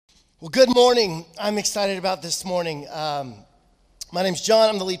Well, good morning. I'm excited about this morning. My name's John.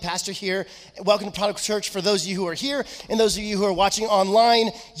 I'm the lead pastor here. Welcome to Prodigal Church. For those of you who are here and those of you who are watching online,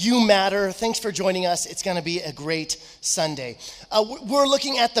 you matter. Thanks for joining us. It's going to be a great Sunday. We're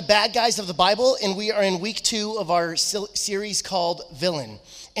looking at the bad guys of the Bible, and we are in week 2 of our series called Villain.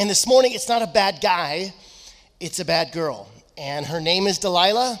 And this morning, it's not a bad guy, it's a bad girl. And her name is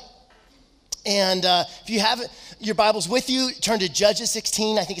Delilah. And if you have your Bibles with you, turn to Judges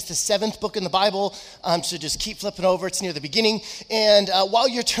 16. I think it's the 7th book in the Bible, so just keep flipping over. It's near the beginning. And while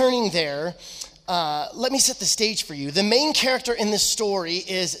you're turning there, let me set the stage for you. The main character in this story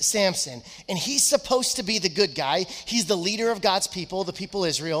is Samson, and he's supposed to be the good guy. He's the leader of God's people, the people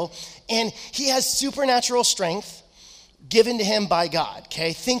Israel, and he has supernatural strength given to him by God,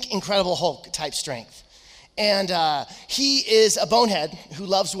 okay? Think Incredible Hulk type strength. And he is a bonehead who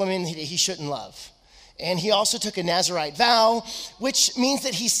loves women he shouldn't love. And he also took a Nazirite vow, which means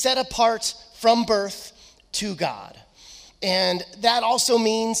that he's set apart from birth to God. And that also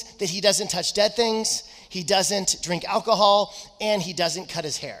means that he doesn't touch dead things, he doesn't drink alcohol, and he doesn't cut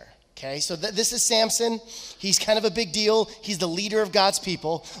his hair. Okay, so this is Samson. He's kind of a big deal. He's the leader of God's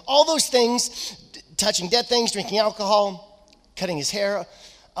people. All those things, touching dead things, drinking alcohol, cutting his hair,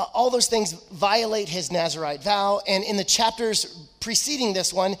 all those things violate his Nazirite vow. And in the chapters preceding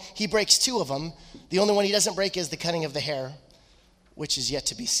this one, he breaks 2 of them. The only one he doesn't break is the cutting of the hair, which is yet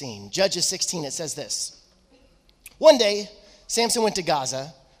to be seen. Judges 16, it says this. One day, Samson went to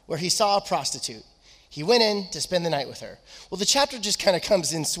Gaza, where he saw a prostitute. He went in to spend the night with her. Well, the chapter just kind of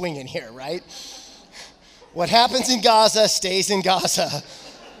comes in swinging here, right? What happens in Gaza stays in Gaza.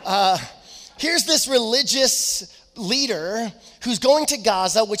 Here's this religious leader who's going to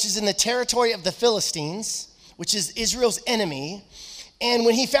Gaza, which is in the territory of the Philistines, which is Israel's enemy. And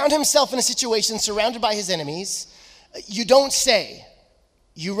when he found himself in a situation surrounded by his enemies, you don't stay,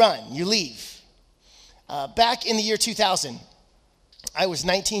 you run, you leave. Back in the year 2000, I was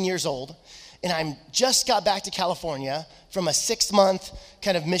 19 years old, and I just got back to California from a 6-month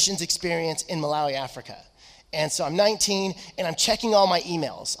kind of missions experience in Malawi, Africa. And so I'm 19, and I'm checking all my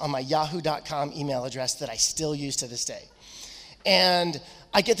emails on my yahoo.com email address that I still use to this day. And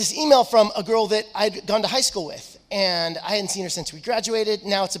I get this email from a girl that I'd gone to high school with, and I hadn't seen her since we graduated.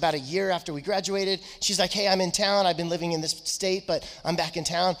 Now it's about a year after we graduated. She's like, hey, I'm in town. I've been living in this state, but I'm back in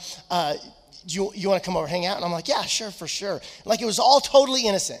town. You want to come over and hang out? And I'm like, yeah, sure, for sure. Like, it was all totally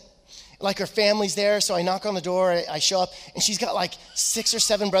innocent. Like, her family's there, so I knock on the door, I show up, and she's got like 6 or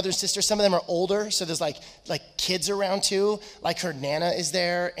 7 brothers and sisters. Some of them are older, so there's like kids around too. Like, her Nana is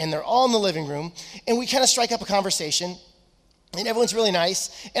there, and they're all in the living room. And we kind of strike up a conversation, and everyone's really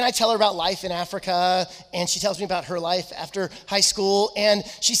nice. And I tell her about life in Africa, and she tells me about her life after high school. And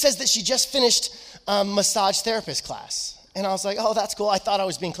she says that she just finished massage therapist class. And I was like, oh, that's cool. I thought I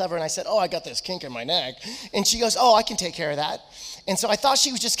was being clever, and I said, oh, I got this kink in my neck. And she goes, oh, I can take care of that. And so I thought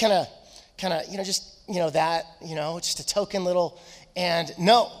she was just kind of, just a token little, and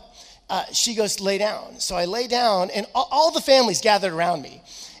no. She goes, lay down. So I lay down, and all the family's gathered around me.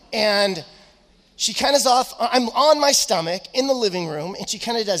 And she kind of is off. I'm on my stomach in the living room, and she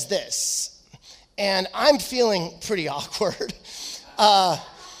kind of does this. And I'm feeling pretty awkward.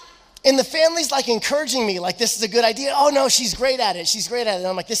 And the family's like encouraging me, like, this is a good idea. Oh, no, she's great at it. She's great at it. And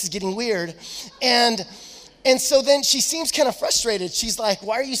I'm like, this is getting weird. And so then she seems kind of frustrated. She's like,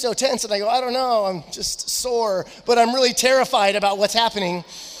 why are you so tense? And I go, I don't know. I'm just sore, but I'm really terrified about what's happening.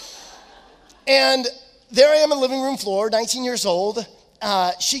 And there I am on the living room floor, 19 years old.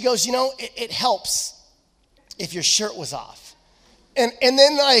 She goes, it helps if your shirt was off. And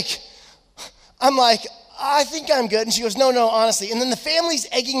then I'm like, I think I'm good. And she goes, no, honestly. And then the family's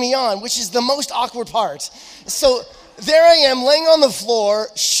egging me on, which is the most awkward part. So there I am laying on the floor,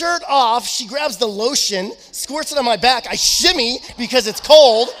 shirt off. She grabs the lotion, squirts it on my back. I shimmy because it's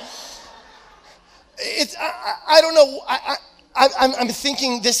cold. I don't know. I'm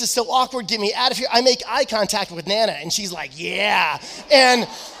thinking, this is so awkward. Get me out of here. I make eye contact with Nana, and she's like, yeah. And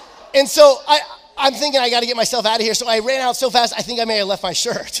so I'm thinking I got to get myself out of here. So I ran out so fast, I think I may have left my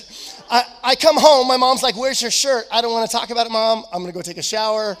shirt. I come home. My mom's like, where's your shirt? I don't want to talk about it, Mom. I'm going to go take a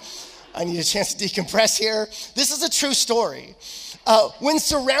shower. I need a chance to decompress here. This is a true story. When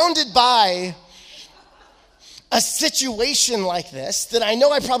surrounded by a situation like this, that I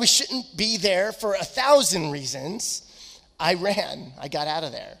know I probably shouldn't be there for 1,000 reasons, I ran. I got out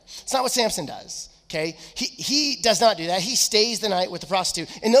of there. It's not what Samson does, okay? He does not do that. He stays the night with the prostitute.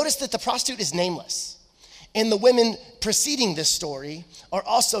 And notice that the prostitute is nameless. And the women preceding this story are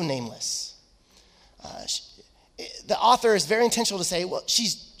also nameless. The author is very intentional to say, well,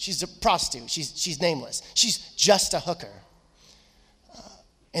 she's a prostitute. She's nameless. She's just a hooker.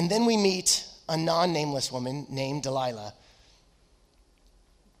 And then we meet a non-nameless woman named Delilah.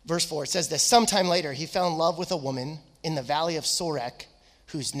 Verse 4, it says this: sometime later, he fell in love with a woman in the valley of Sorek,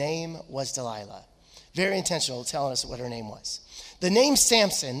 whose name was Delilah. Very intentional, telling us what her name was. The name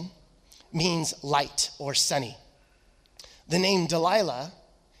Samson means light or sunny. The name Delilah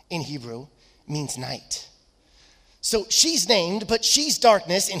in Hebrew means night. So she's named, but she's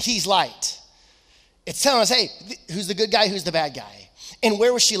darkness and he's light. It's telling us, hey, who's the good guy, who's the bad guy? And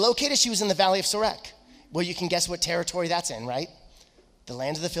where was she located? She was in the valley of Sorek. Well, you can guess what territory that's in, right? The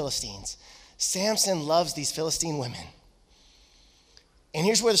land of the Philistines. Samson loves these Philistine women. And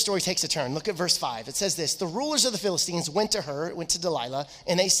here's where the story takes a turn. Look at verse 5. It says this: the rulers of the Philistines went to Delilah,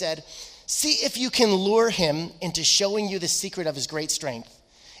 and they said, see if you can lure him into showing you the secret of his great strength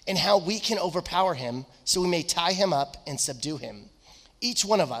and how we can overpower him so we may tie him up and subdue him. Each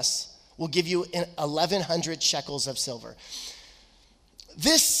one of us will give you 1,100 shekels of silver.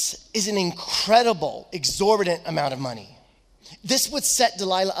 This is an incredible, exorbitant amount of money. This would set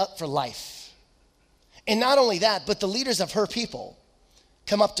Delilah up for life. And not only that, but the leaders of her people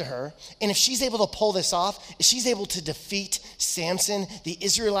come up to her, and if she's able to pull this off, if she's able to defeat Samson, the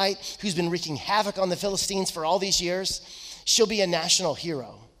Israelite who's been wreaking havoc on the Philistines for all these years, she'll be a national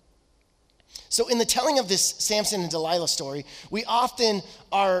hero. So in the telling of this Samson and Delilah story, we often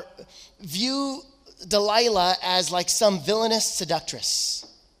view Delilah as like some villainous seductress.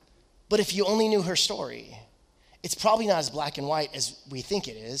 But if you only knew her story, it's probably not as black and white as we think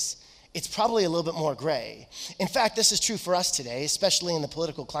it is. It's probably a little bit more gray. In fact, this is true for us today, especially in the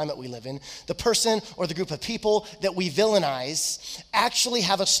political climate we live in. The person or the group of people that we villainize actually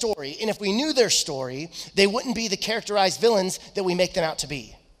have a story. And if we knew their story, they wouldn't be the characterized villains that we make them out to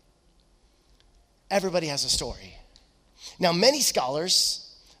be. Everybody has a story. Now, many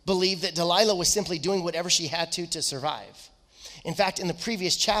scholars believe that Delilah was simply doing whatever she had to survive. In fact, in the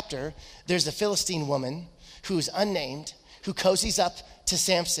previous chapter, there's a Philistine woman who's unnamed, who cozies up to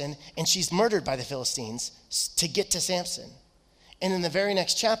Samson, and she's murdered by the Philistines to get to Samson. And in the very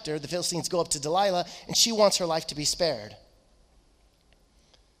next chapter, the Philistines go up to Delilah, and she wants her life to be spared.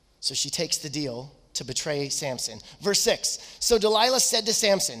 So she takes the deal to betray Samson. Verse 6, so Delilah said to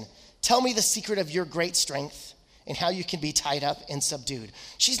Samson, tell me the secret of your great strength and how you can be tied up and subdued.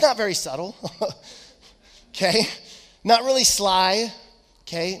 She's not very subtle, okay? Not really sly,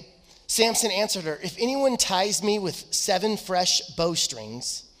 okay? Samson answered her, if anyone ties me with 7 fresh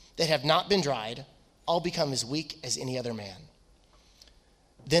bowstrings that have not been dried, I'll become as weak as any other man.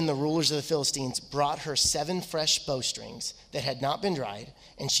 Then the rulers of the Philistines brought her 7 fresh bowstrings that had not been dried,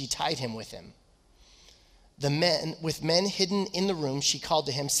 and she tied him with them. With men hidden in the room, she called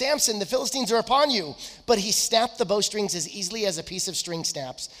to him, Samson, the Philistines are upon you. But he snapped the bowstrings as easily as a piece of string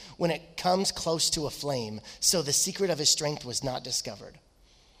snaps when it comes close to a flame. So the secret of his strength was not discovered.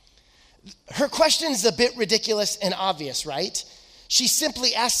 Her question is a bit ridiculous and obvious, right? She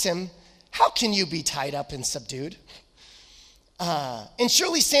simply asks him, how can you be tied up and subdued? And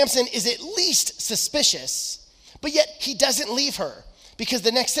surely Samson is at least suspicious, but yet he doesn't leave her, because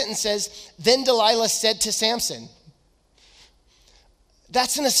the next sentence says, then Delilah said to Samson.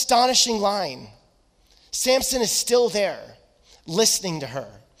 That's an astonishing line. Samson is still there, listening to her.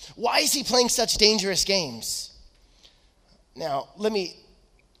 Why is he playing such dangerous games? Now, let me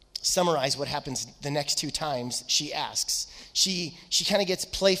summarize what happens the next 2 times she asks. She kind of gets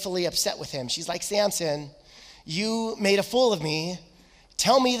playfully upset with him. She's like, Samson, you made a fool of me.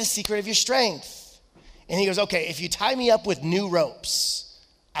 Tell me the secret of your strength. And he goes, okay, if you tie me up with new ropes,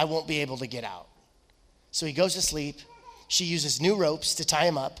 I won't be able to get out. So he goes to sleep. She uses new ropes to tie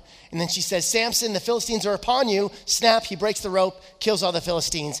him up. And then she says, Samson, the Philistines are upon you. Snap, he breaks the rope, kills all the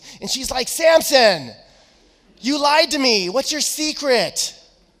Philistines. And she's like, Samson, you lied to me. What's your secret?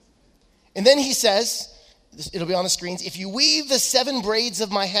 And then he says, it'll be on the screens, if you weave the 7 braids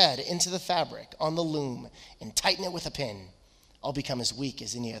of my head into the fabric on the loom and tighten it with a pin, I'll become as weak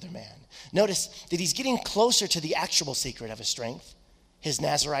as any other man. Notice that he's getting closer to the actual secret of his strength, his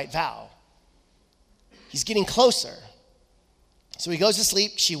Nazirite vow. He's getting closer. So he goes to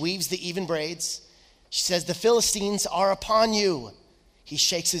sleep. She weaves the even braids. She says, the Philistines are upon you. He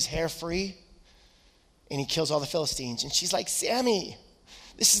shakes his hair free and he kills all the Philistines. And she's like, Sammy,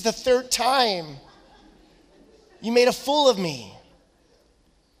 this is the 3rd time. You made a fool of me.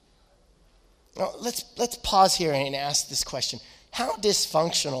 Now, let's pause here and ask this question. How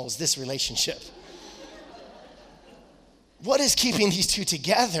dysfunctional is this relationship? What is keeping these two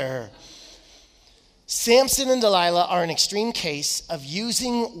together? Samson and Delilah are an extreme case of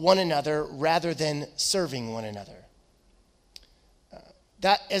using one another rather than serving one another.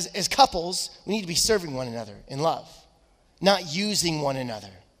 That as couples, we need to be serving one another in love, not using one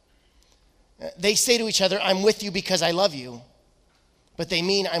another. They say to each other, I'm with you because I love you. But they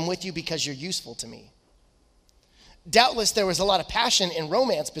mean I'm with you because you're useful to me. Doubtless, there was a lot of passion and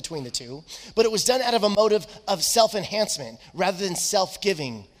romance between the two, but it was done out of a motive of self-enhancement rather than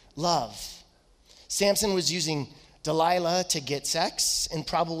self-giving love. Samson was using Delilah to get sex and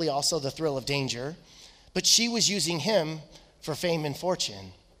probably also the thrill of danger, but she was using him for fame and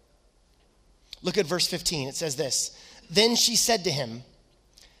fortune. Look at verse 15. It says this, "Then she said to him,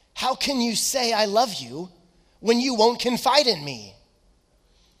 'How can you say I love you when you won't confide in me?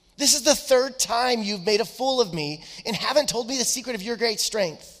 This is the third time you've made a fool of me and haven't told me the secret of your great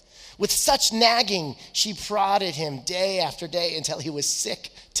strength.' With such nagging, she prodded him day after day until he was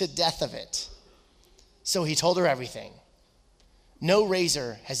sick to death of it. So he told her everything. 'No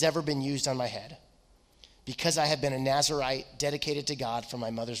razor has ever been used on my head, because I have been a Nazirite dedicated to God from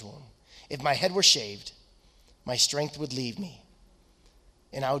my mother's womb. If my head were shaved, my strength would leave me,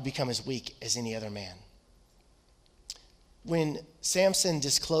 and I would become as weak as any other man.'" When Samson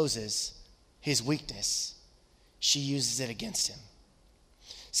discloses his weakness, she uses it against him.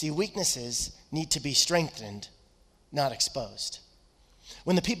 See, weaknesses need to be strengthened, not exposed.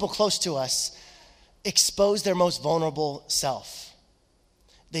 When the people close to us expose their most vulnerable self,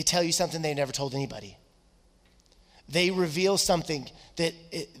 they tell you something they never told anybody. They reveal something that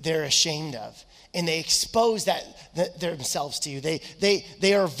they're ashamed of, and they expose that themselves to you.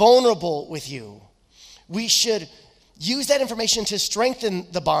 They are vulnerable with you. We should use that information to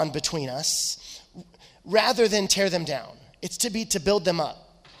strengthen the bond between us rather than tear them down. It's to build them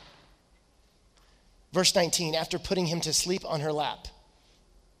up. Verse 19, after putting him to sleep on her lap,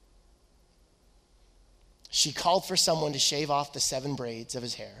 she called for someone to shave off the 7 braids of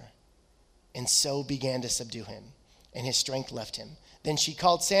his hair, and so began to subdue him, and his strength left him. Then she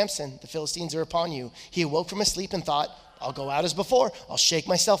called, "Samson, the Philistines are upon you." He awoke from his sleep and thought, "I'll go out as before. I'll shake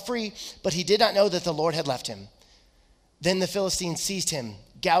myself free." But he did not know that the Lord had left him. Then the Philistines seized him,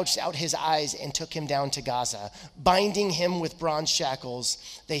 gouged out his eyes, and took him down to Gaza. Binding him with bronze shackles,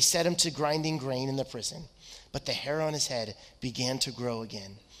 they set him to grinding grain in the prison. But the hair on his head began to grow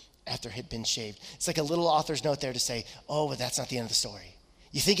again after it had been shaved. It's like a little author's note there to say, oh, but that's not the end of the story.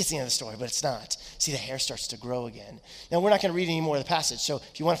 You think it's the end of the story, but it's not. See, the hair starts to grow again. Now, we're not going to read any more of the passage. So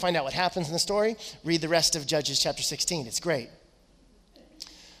if you want to find out what happens in the story, read the rest of Judges chapter 16. It's great.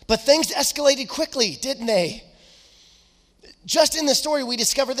 But things escalated quickly, didn't they? Just in the story, we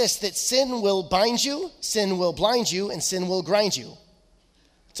discover this, that sin will bind you, sin will blind you, and sin will grind you.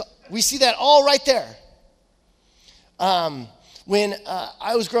 So we see that all right there. When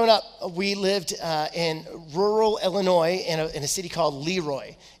I was growing up, we lived in rural Illinois in a city called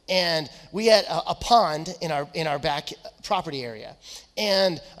Leroy. And we had a pond in our back property area.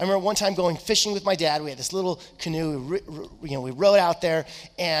 And I remember one time going fishing with my dad. We had this little canoe. We rowed out there,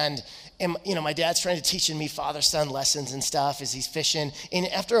 and my dad's trying to teach me father-son lessons and stuff as he's fishing. And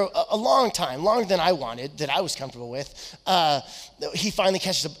after a long time, longer than I wanted, that I was comfortable with, he finally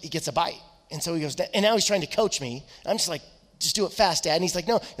gets a bite. And so he goes, and now he's trying to coach me. I'm just like, just do it fast, Dad. And he's like,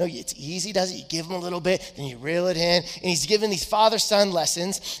 no, it's easy, does it? You give him a little bit, then you reel it in. And he's giving these father-son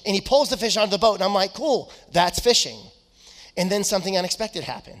lessons, and he pulls the fish onto the boat. And I'm like, cool, that's fishing. And then something unexpected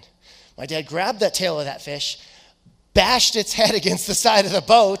happened. My dad grabbed that tail of that fish, bashed its head against the side of the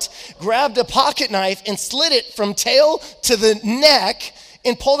boat, grabbed a pocket knife and slit it from tail to the neck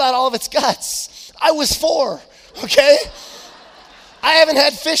and pulled out all of its guts. I was 4, okay? I haven't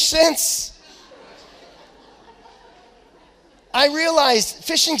had fish since. I realized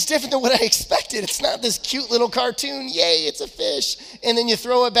fishing's different than what I expected. It's not this cute little cartoon, yay, it's a fish, and then you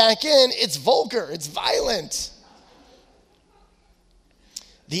throw it back in. It's vulgar, it's violent.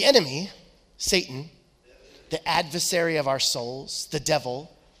 The enemy, Satan, the adversary of our souls, the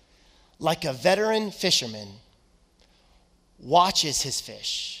devil, like a veteran fisherman, watches his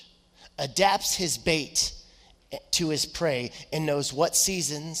fish, adapts his bait to his prey, and knows what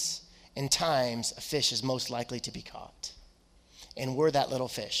seasons and times a fish is most likely to be caught. And we're that little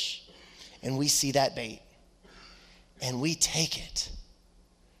fish, and we see that bait, and we take it.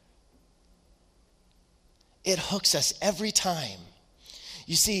 It hooks us every time.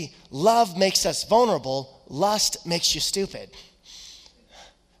 You see, love makes us vulnerable. Lust makes you stupid.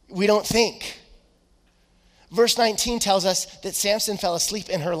 We don't think. Verse 19 tells us that Samson fell asleep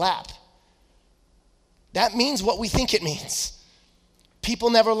in her lap. That means what we think it means. People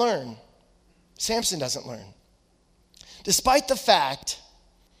never learn. Samson doesn't learn. Despite the fact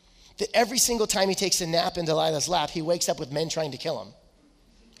that every single time he takes a nap in Delilah's lap, he wakes up with men trying to kill him.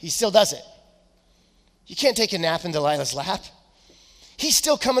 He still does it. You can't take a nap in Delilah's lap. He's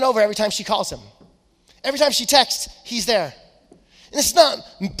still coming over every time she calls him. Every time she texts, he's there. And it's not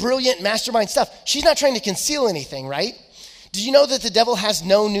brilliant mastermind stuff. She's not trying to conceal anything, right? Do you know that the devil has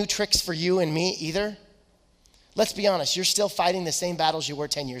no new tricks for you and me either? Let's be honest, you're still fighting the same battles you were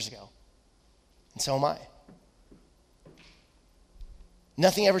 10 years ago. And so am I.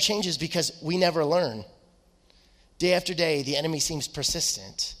 Nothing ever changes because we never learn. Day after day, the enemy seems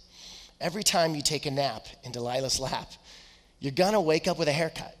persistent. Every time you take a nap in Delilah's lap, you're going to wake up with a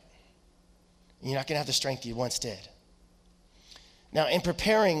haircut. You're not going to have the strength you once did. Now, in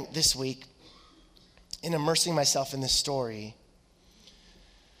preparing this week, in immersing myself in this story,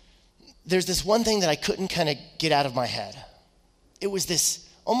 there's this one thing that I couldn't kind of get out of my head. It was this,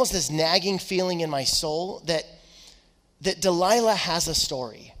 almost this nagging feeling in my soul that Delilah has a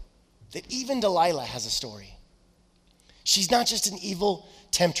story, that even Delilah has a story. She's not just an evil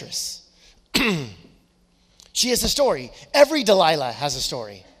temptress. She has a story. Every Delilah has a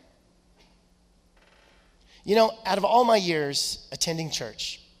story. You know, out of all my years attending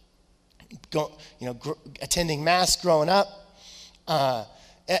church, attending Mass growing up,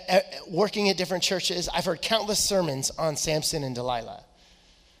 working at different churches, I've heard countless sermons on Samson and Delilah.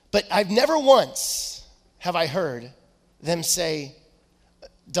 But I've never once have I heard them say,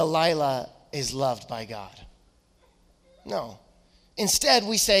 Delilah is loved by God. No. Instead,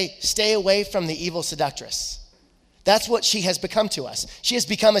 we say, stay away from the evil seductress. That's what she has become to us. She has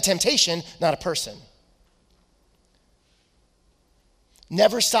become a temptation, not a person.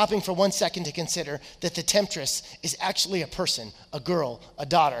 Never stopping for 1 second to consider that the temptress is actually a person, a girl, a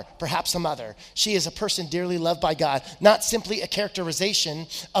daughter, perhaps a mother. She is a person dearly loved by God, not simply a characterization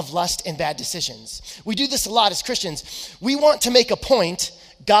of lust and bad decisions. We do this a lot as Christians. We want to make a point.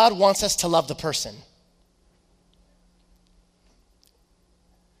 God wants us to love the person.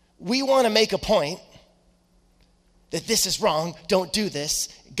 We want to make a point that this is wrong, don't do this.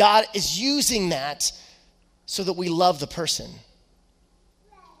 God is using that so that we love the person.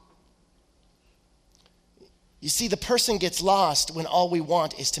 You see, the person gets lost when all we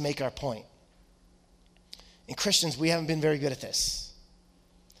want is to make our point. And Christians, we haven't been very good at this.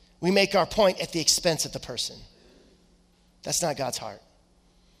 We make our point at the expense of the person. That's not God's heart.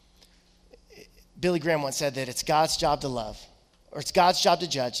 Billy Graham once said that it's God's job to love, or it's God's job to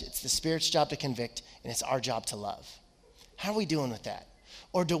judge, it's the Spirit's job to convict, and it's our job to love. How are we doing with that?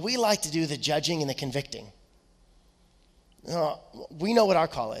 Or do we like to do the judging and the convicting? No, we know what our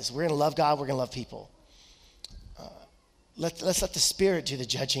call is. We're going to love God, we're going to love people. Let's let the Spirit do the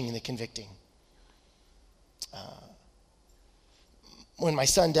judging and the convicting. When my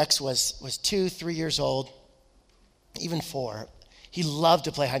son Dex was 2, 3 years old, even 4, he loved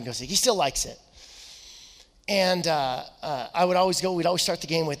to play hide and go seek. He still likes it. And we'd always start the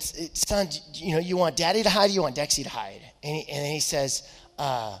game with, son, you want Daddy to hide or you want Dexy to hide? And then he says,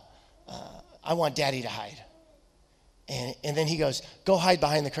 I want Daddy to hide. And then he goes, go hide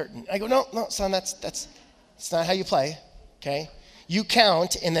behind the curtain. I go, no, son, that's not how you play. Okay? You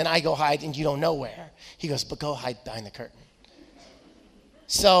count, and then I go hide, and you don't know where. He goes, but go hide behind the curtain.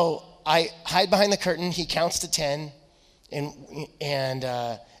 So I hide behind the curtain. He counts to 10, and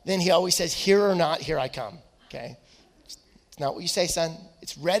then he always says, here or not, here I come. Okay? It's not what you say, son.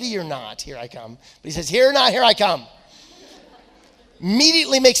 It's ready or not, here I come. But he says, here or not, here I come.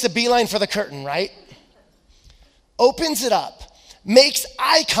 Immediately makes the beeline for the curtain, right? Opens it up, makes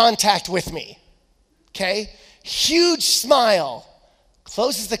eye contact with me. Okay? Huge smile,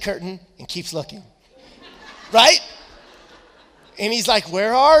 closes the curtain, and keeps looking. Right? And he's like,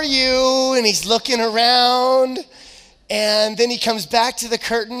 where are you? And he's looking around. And then he comes back to the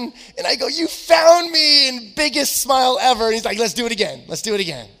curtain, and I go, you found me, and biggest smile ever. And he's like, let's do it again. Let's do it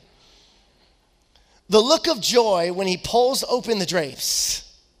again. The look of joy when he pulls open the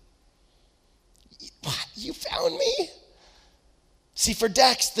drapes. What? You found me? See, for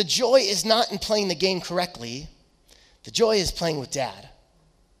Dex, the joy is not in playing the game correctly. The joy is playing with Dad.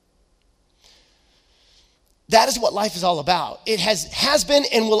 That is what life is all about. It has been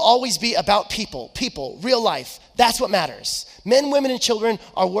and will always be about people, real life. That's what matters. Men, women, and children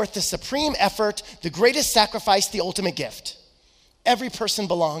are worth the supreme effort, the greatest sacrifice, the ultimate gift. Every person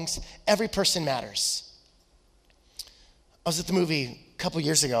belongs. Every person matters. I was at the movie a couple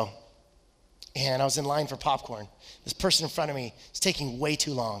years ago, and I was in line for popcorn. This person in front of me is taking way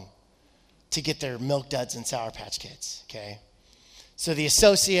too long to get their Milk Duds and Sour Patch Kids, okay? So the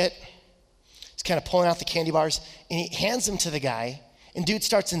associate is kind of pulling out the candy bars, and he hands them to the guy, and dude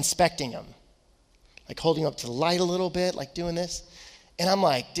starts inspecting them, like holding up to the light a little bit, like doing this. And I'm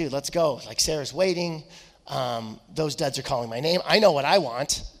like, dude, let's go. Like, Sarah's waiting. Those duds are calling my name. I know what I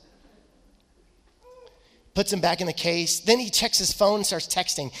want. Puts them back in the case. Then he checks his phone and starts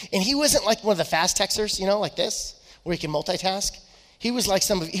texting. And he wasn't like one of the fast texters, like this, where he can multitask. He was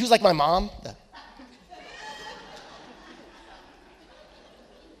like my mom.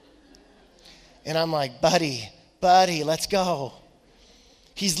 And I'm like, buddy, let's go.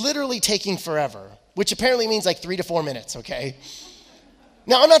 He's literally taking forever, which apparently means like 3 to 4 minutes, okay?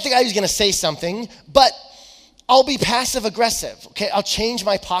 Now, I'm not the guy who's going to say something, but I'll be passive aggressive, okay? I'll change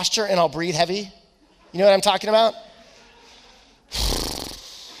my posture and I'll breathe heavy. You know what I'm talking about?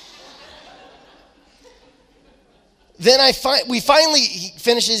 Then he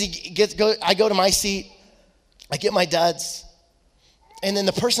finishes, I go to my seat, I get my duds, and then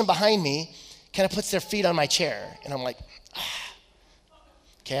the person behind me kind of puts their feet on my chair, and I'm like,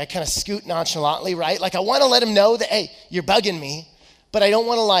 okay, I kind of scoot nonchalantly, right? Like I want to let him know that, hey, you're bugging me, but I don't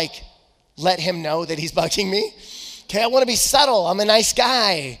want to like let him know that he's bugging me. Okay, I want to be subtle. I'm a nice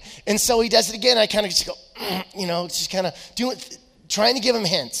guy. And so he does it again. I kind of just go, just kind of trying to give him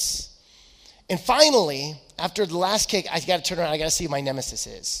hints. And finally, after the last kick, I got to turn around. I got to see who my nemesis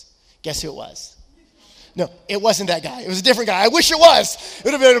is. Guess who it was? No, it wasn't that guy. It was a different guy. I wish it was. It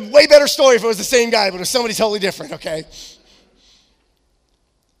would have been a way better story if it was the same guy, but it was somebody totally different, okay?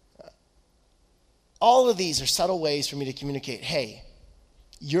 All of these are subtle ways for me to communicate, hey,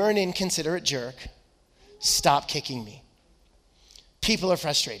 you're an inconsiderate jerk. Stop kicking me. People are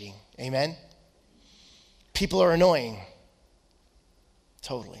frustrating. Amen? People are annoying.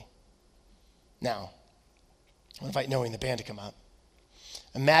 Totally. Now, I invite Noe and the band to come up.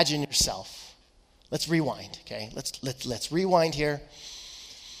 Imagine yourself. Let's rewind, okay? Let's rewind here.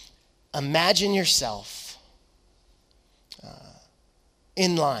 Imagine yourself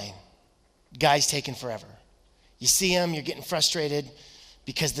in line. Guy's taking forever. You see him, you're getting frustrated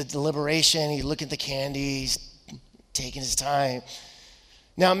because the deliberation, you look at the candy, he's taking his time.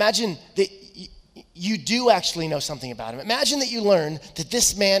 Now imagine that you do actually know something about him. Imagine that you learn that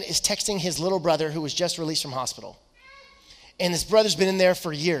this man is texting his little brother who was just released from hospital. And this brother's been in there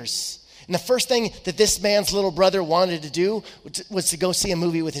for years. And the first thing that this man's little brother wanted to do was to go see a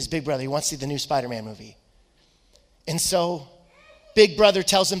movie with his big brother. He wants to see the new Spider-Man movie. And so big brother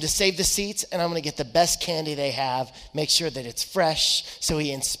tells him to save the seats, and I'm going to get the best candy they have, make sure that it's fresh. So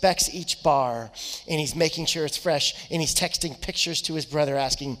he inspects each bar, and he's making sure it's fresh, and he's texting pictures to his brother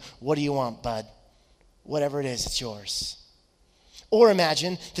asking, what do you want, bud? Whatever it is, it's yours. Or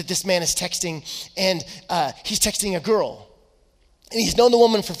imagine that this man is texting, and he's texting a girl. And he's known the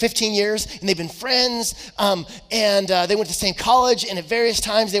woman for 15 years, and they've been friends, and they went to the same college, and at various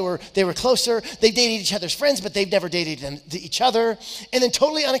times they were closer. They dated each other's friends, but they've never dated each other. And then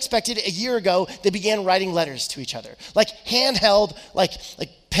totally unexpected, a year ago, they began writing letters to each other. Like handheld, like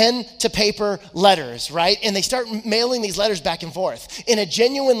pen to paper letters, right? And they start mailing these letters back and forth. And a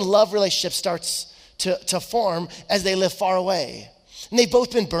genuine love relationship starts to form as they live far away. And they've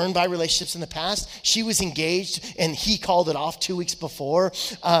both been burned by relationships in the past. She was engaged, and he called it off 2 weeks before.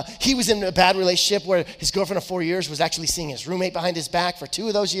 He was in a bad relationship where his girlfriend of 4 years was actually seeing his roommate behind his back for 2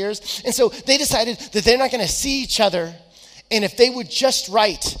 of those years. And so they decided that they're not going to see each other. And if they would just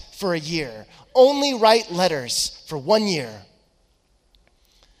write for a year, only write letters for 1 year.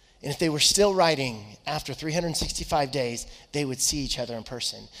 And if they were still writing after 365 days, they would see each other in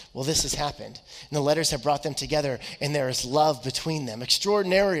person. Well, this has happened. And the letters have brought them together, and there is love between them.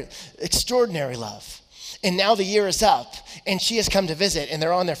 Extraordinary love. And now the year is up, and she has come to visit, and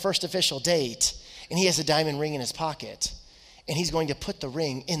they're on their first official date. And he has a diamond ring in his pocket. And he's going to put the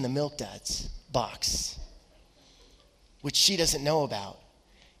ring in the Milk Duds box, which she doesn't know about.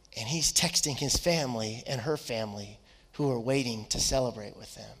 And he's texting his family and her family who are waiting to celebrate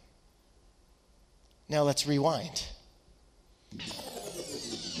with them. Now let's rewind.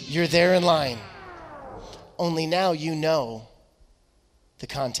 You're there in line. Only now you know the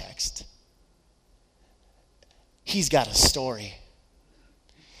context. He's got a story.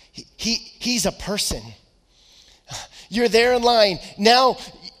 He's a person. You're there in line. Now,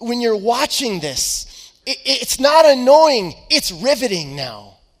 when you're watching this, it's not annoying. It's riveting now.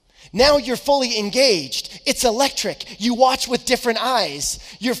 Now you're fully engaged. It's electric. You watch with different eyes.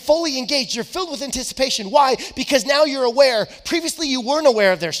 You're fully engaged. You're filled with anticipation. Why? Because now you're aware. Previously you weren't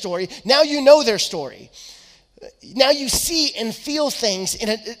aware of their story. Now you know their story. Now you see and feel things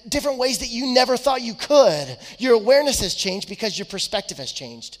in different ways that you never thought you could. Your awareness has changed because your perspective has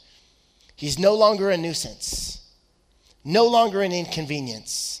changed. He's no longer a nuisance. No longer an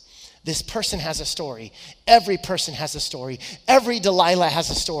inconvenience. This person has a story. Every person has a story. Every Delilah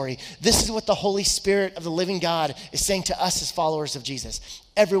has a story. This is what the Holy Spirit of the living God is saying to us as followers of Jesus.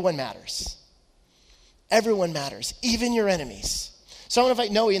 Everyone matters. Everyone matters, even your enemies. So I want to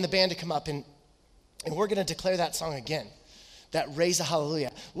invite Noe and the band to come up, and we're going to declare that song again. that raise a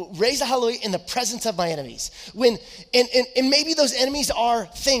hallelujah. Raise a hallelujah in the presence of my enemies. And maybe those enemies are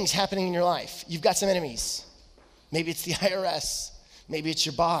things happening in your life. You've got some enemies. Maybe it's the IRS. Maybe it's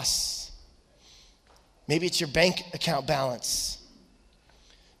your boss. Maybe it's your bank account balance.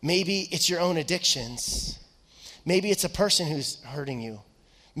 Maybe it's your own addictions. Maybe it's a person who's hurting you.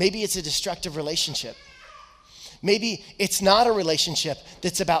 Maybe it's a destructive relationship. Maybe it's not a relationship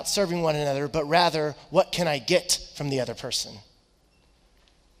that's about serving one another, but rather, what can I get from the other person?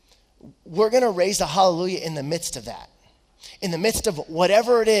 We're going to raise a hallelujah in the midst of that. In the midst of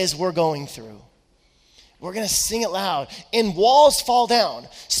whatever it is we're going through. We're going to sing it loud. And walls fall down.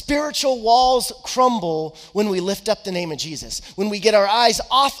 Spiritual walls crumble when we lift up the name of Jesus. When we get our eyes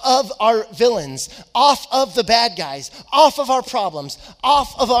off of our villains, off of the bad guys, off of our problems,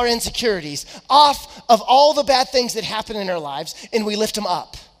 off of our insecurities, off of all the bad things that happen in our lives, and we lift them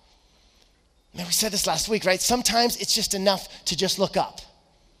up. Man, we said this last week, right? Sometimes it's just enough to just look up.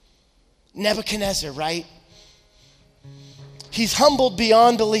 Nebuchadnezzar, right? He's humbled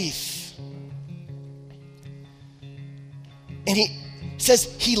beyond belief. And he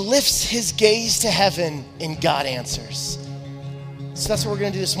says he lifts his gaze to heaven and God answers. So that's what we're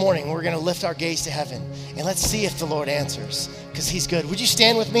going to do this morning. We're going to lift our gaze to heaven and let's see if the Lord answers because he's good. Would you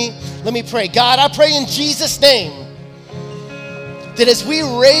stand with me? Let me pray. God, I pray in Jesus' name that as we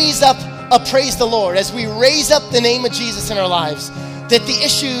raise up a praise the Lord, as we raise up the name of Jesus in our lives, that the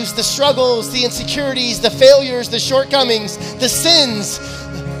issues, the struggles, the insecurities, the failures, the shortcomings, the sins,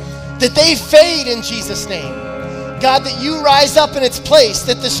 that they fade in Jesus' name. God, that you rise up in its place,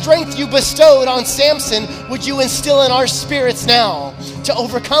 that the strength you bestowed on Samson, would you instill in our spirits now to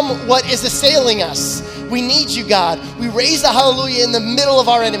overcome what is assailing us. We need you, God. We raise the hallelujah in the middle of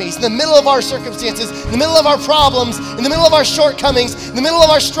our enemies, in the middle of our circumstances, in the middle of our problems, in the middle of our shortcomings, in the middle of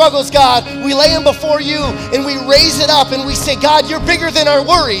our struggles, God. We lay them before you and we raise it up and we say, God, you're bigger than our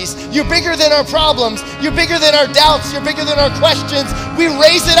worries. You're bigger than our problems. You're bigger than our doubts. You're bigger than our questions. We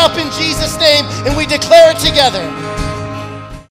raise it up in Jesus' name and we declare it together.